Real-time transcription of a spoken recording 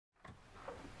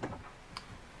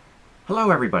Hello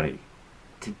everybody.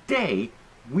 Today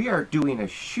we are doing a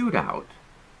shootout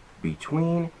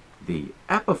between the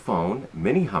Epiphone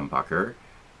Mini Humbucker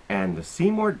and the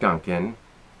Seymour Duncan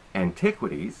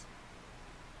Antiquity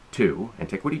 2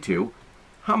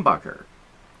 Humbucker.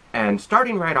 And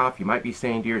starting right off, you might be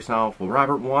saying to yourself, well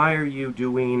Robert, why are you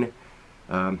doing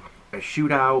a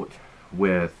shootout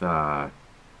with Epiphone?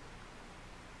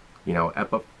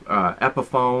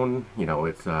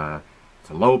 It's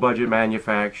a low budget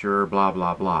manufacturer, blah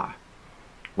blah blah.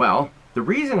 Well, the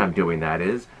reason I'm doing that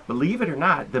is, believe it or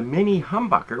not, the Mini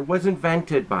Humbucker was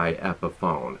invented by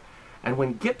Epiphone. And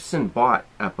when Gibson bought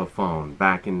Epiphone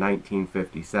back in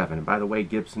 1957, and by the way,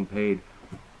 Gibson paid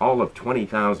all of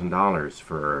 $20,000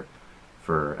 for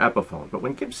Epiphone. But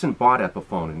when Gibson bought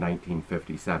Epiphone in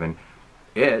 1957,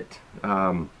 it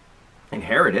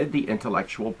inherited the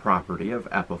intellectual property of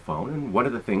Epiphone, and one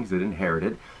of the things it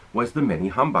inherited was the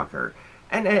Mini Humbucker.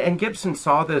 And Gibson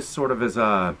saw this sort of as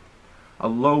a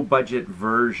low-budget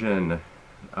version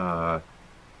of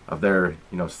their,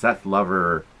 Seth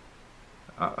Lover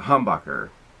humbucker.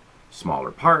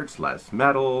 Smaller parts, less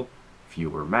metal,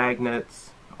 fewer magnets,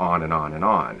 on and on and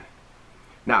on.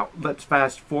 Now, let's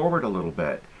fast forward a little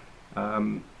bit.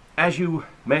 As you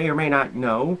may or may not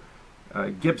know,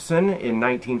 Gibson in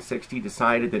 1960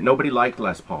 decided that nobody liked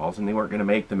Les Pauls and they weren't going to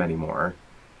make them anymore.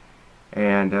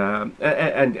 And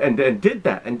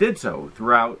did so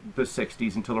throughout the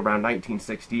 60s until around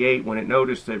 1968, when it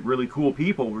noticed that really cool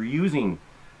people were using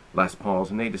Les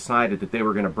Pauls, and they decided that they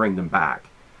were going to bring them back.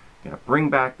 Going to bring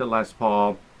back the Les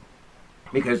Paul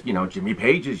because, Jimmy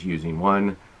Page is using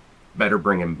one, better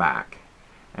bring him back.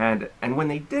 And when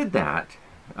they did that,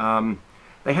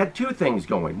 they had two things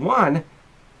going. One,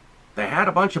 they had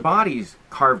a bunch of bodies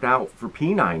carved out for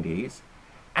P90s,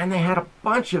 and they had a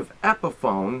bunch of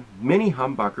Epiphone Mini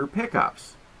Humbucker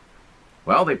pickups.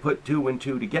 Well, they put two and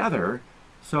two together,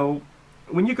 so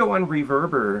when you go on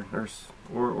Reverb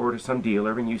or to some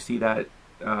dealer and you see that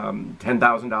 $10,000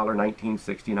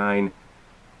 1969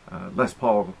 Les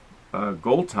Paul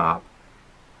Gold Top,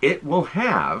 it will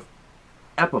have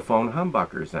Epiphone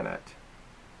humbuckers in it.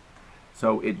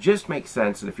 So it just makes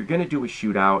sense that if you're going to do a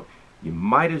shootout, you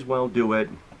might as well do it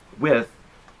with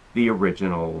the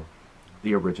original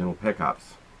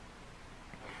pickups.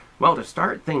 Well, to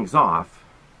start things off,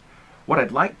 what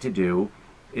I'd like to do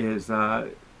is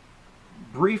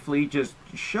briefly just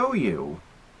show you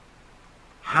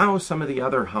how some of the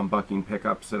other humbucking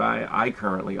pickups that I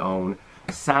currently own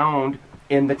sound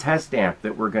in the test amp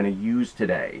that we're going to use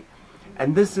today.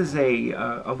 And this is a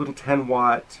little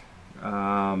 10-watt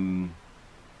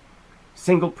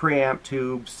single preamp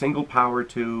tube, single power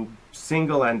tube,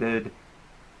 single-ended,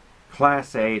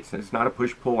 Class A. It's not a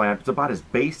push-pull amp. It's about as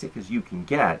basic as you can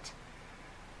get.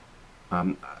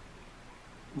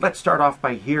 Let's start off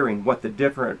by hearing what the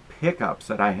different pickups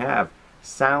that I have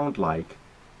sound like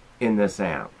in this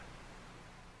amp.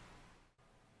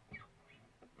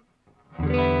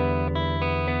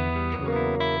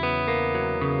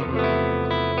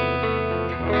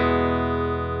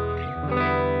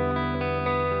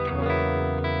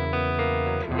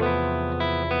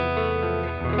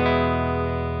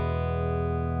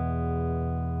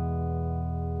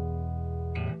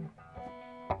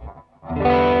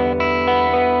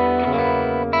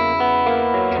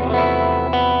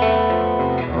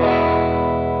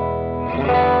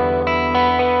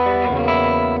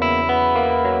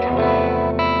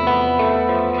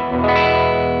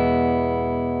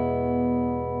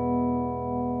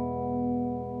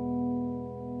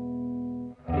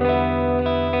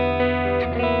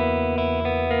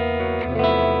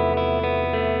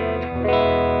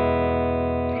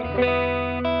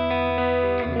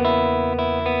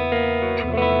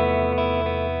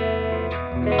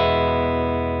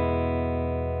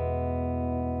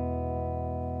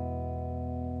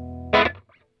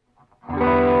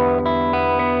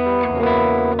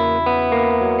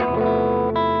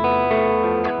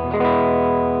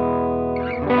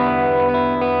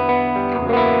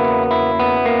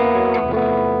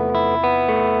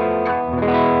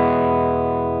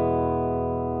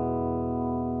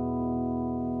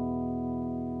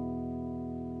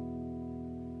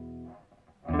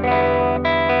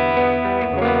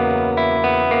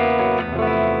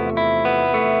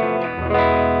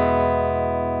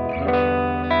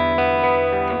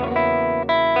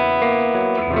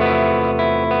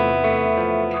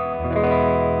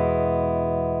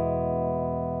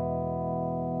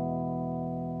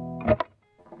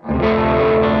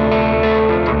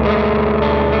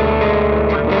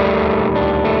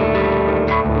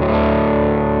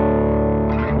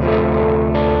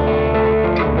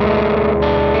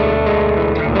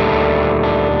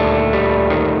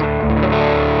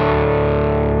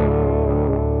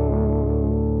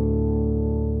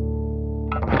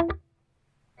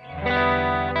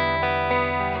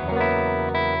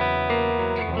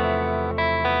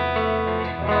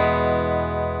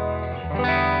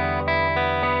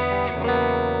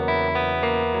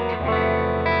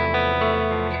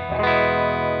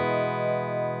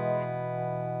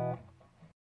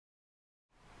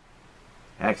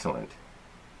 excellent.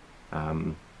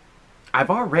 I've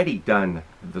already done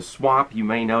the swap. You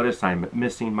may notice I'm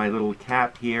missing my little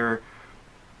cap here.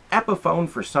 Epiphone,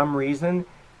 for some reason,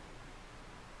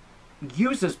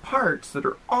 uses parts that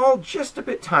are all just a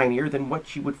bit tinier than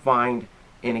what you would find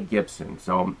in a Gibson.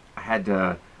 So I had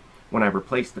to, when I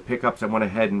replaced the pickups, I went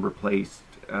ahead and replaced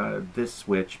this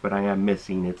switch, but I am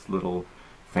missing its little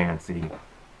fancy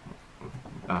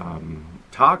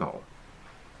toggle.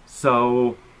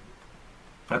 So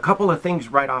a couple of things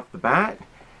right off the bat.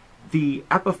 The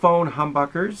Epiphone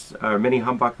humbuckers, mini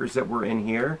humbuckers that were in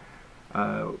here,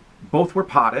 both were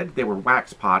potted. They were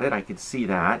wax potted. I could see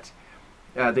that.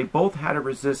 They both had a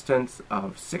resistance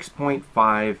of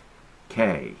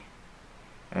 6.5K.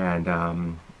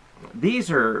 And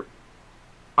these are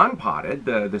unpotted,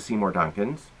 the Seymour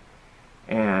Duncans.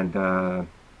 And the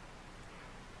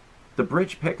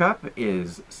bridge pickup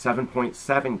is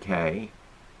 7.7K.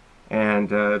 And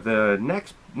the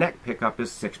neck pickup is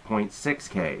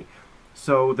 6.6K.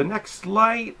 So the neck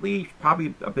slightly,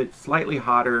 probably a bit slightly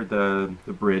hotter. The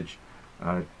bridge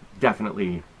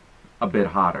definitely a bit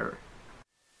hotter.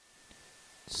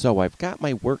 So I've got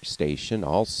my workstation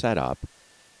all set up,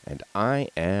 and I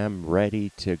am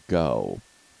ready to go.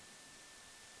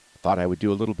 Thought I would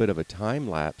do a little bit of a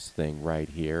time-lapse thing right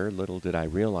here. Little did I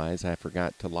realize I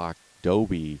forgot to lock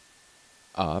Dobie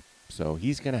up, so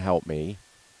he's going to help me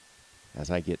as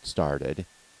I get started.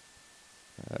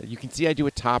 You can see I do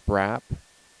a top wrap.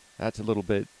 That's a little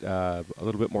bit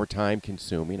more time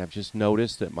consuming. I've just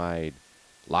noticed that my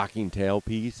locking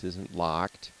tailpiece isn't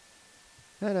locked,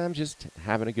 and I'm just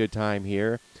having a good time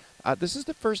here. This is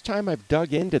the first time I've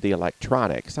dug into the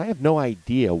electronics. I have no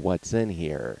idea what's in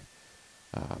here.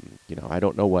 You know, I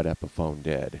don't know what Epiphone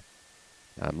did.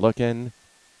 I'm looking.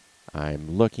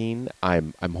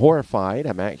 I'm horrified.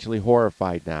 I'm actually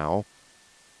horrified now.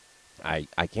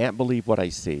 I can't believe what I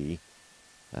see.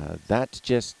 That's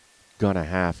just gonna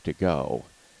have to go.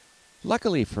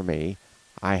 Luckily for me,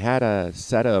 I had a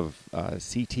set of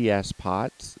CTS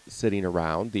pots sitting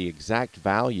around, the exact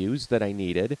values that I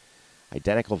needed,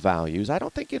 identical values. I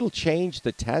don't think it'll change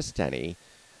the test any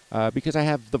because I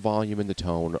have the volume and the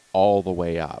tone all the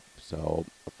way up. So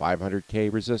a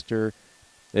 500K resistor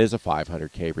is a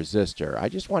 500K resistor. I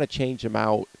just want to change them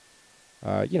out,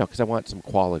 you know, because I want some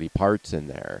quality parts in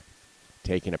there.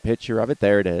 Taking a picture of it,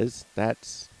 there it is.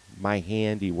 That's my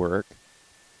handiwork.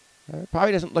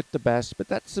 Probably doesn't look the best, but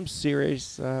that's some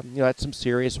serious, you know, that's some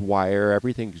serious wire.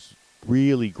 Everything's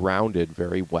really grounded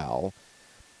very well.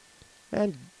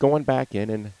 And going back in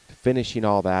and finishing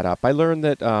all that up, I learned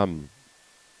that,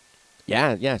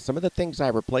 yeah, some of the things I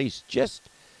replaced just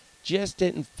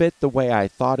didn't fit the way I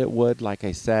thought it would. Like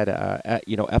I said,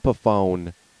 you know,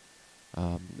 Epiphone,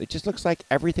 it just looks like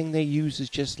everything they use is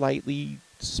just slightly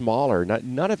smaller.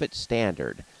 None of it's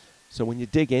standard. So when you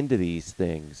dig into these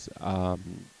things,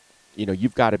 you know,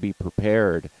 you've got to be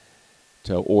prepared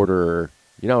to order,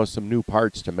 you know, some new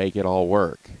parts to make it all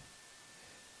work.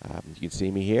 You can see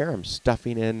me here. I'm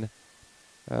stuffing in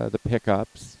the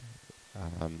pickups.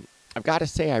 I've got to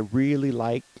say I really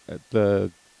like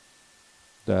the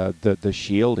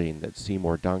shielding that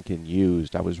Seymour Duncan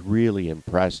used. I was really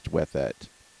impressed with it.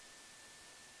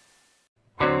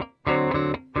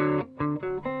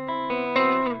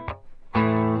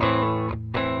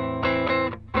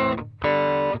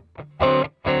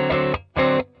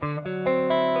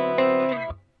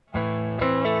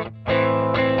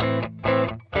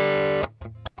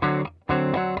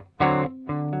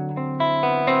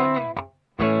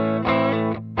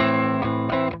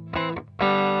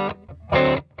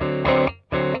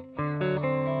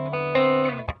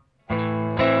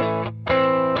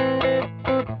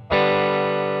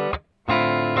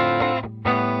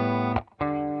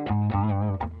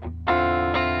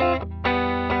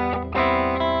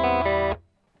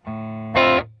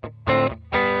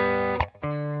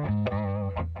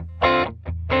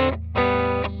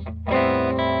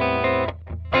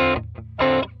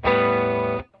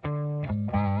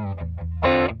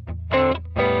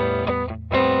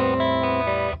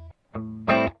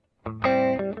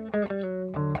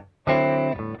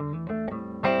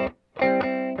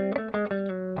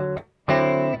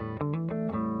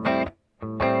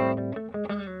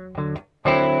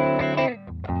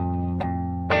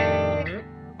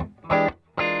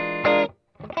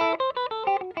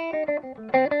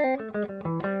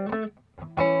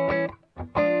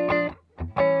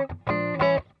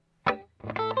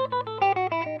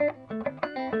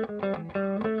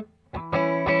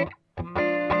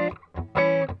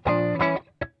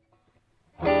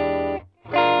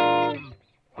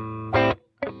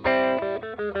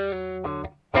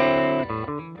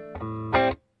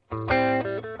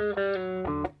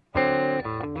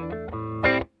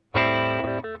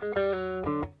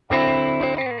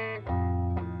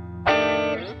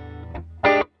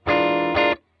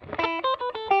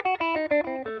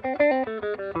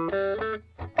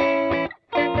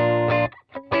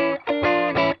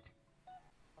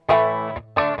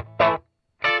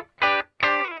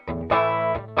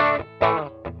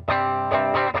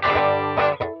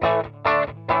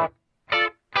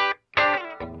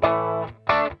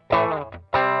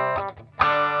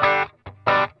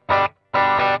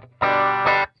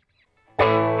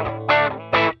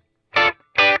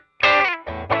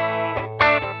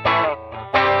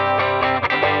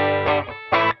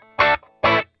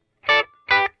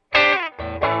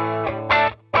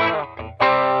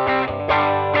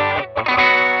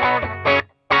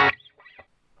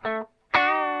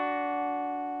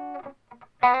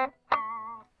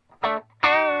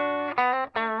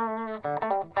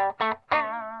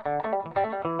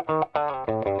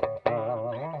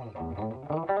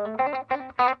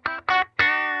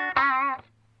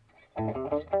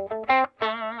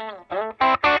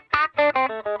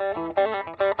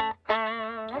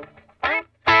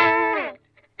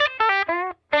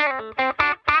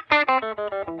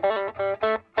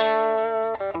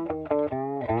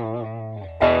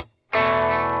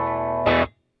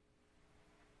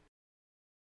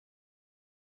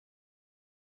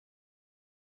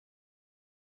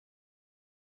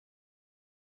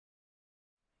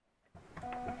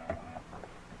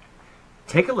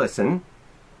 take a listen,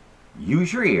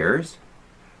 use your ears,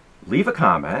 leave a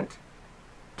comment,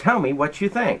 tell me what you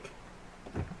think.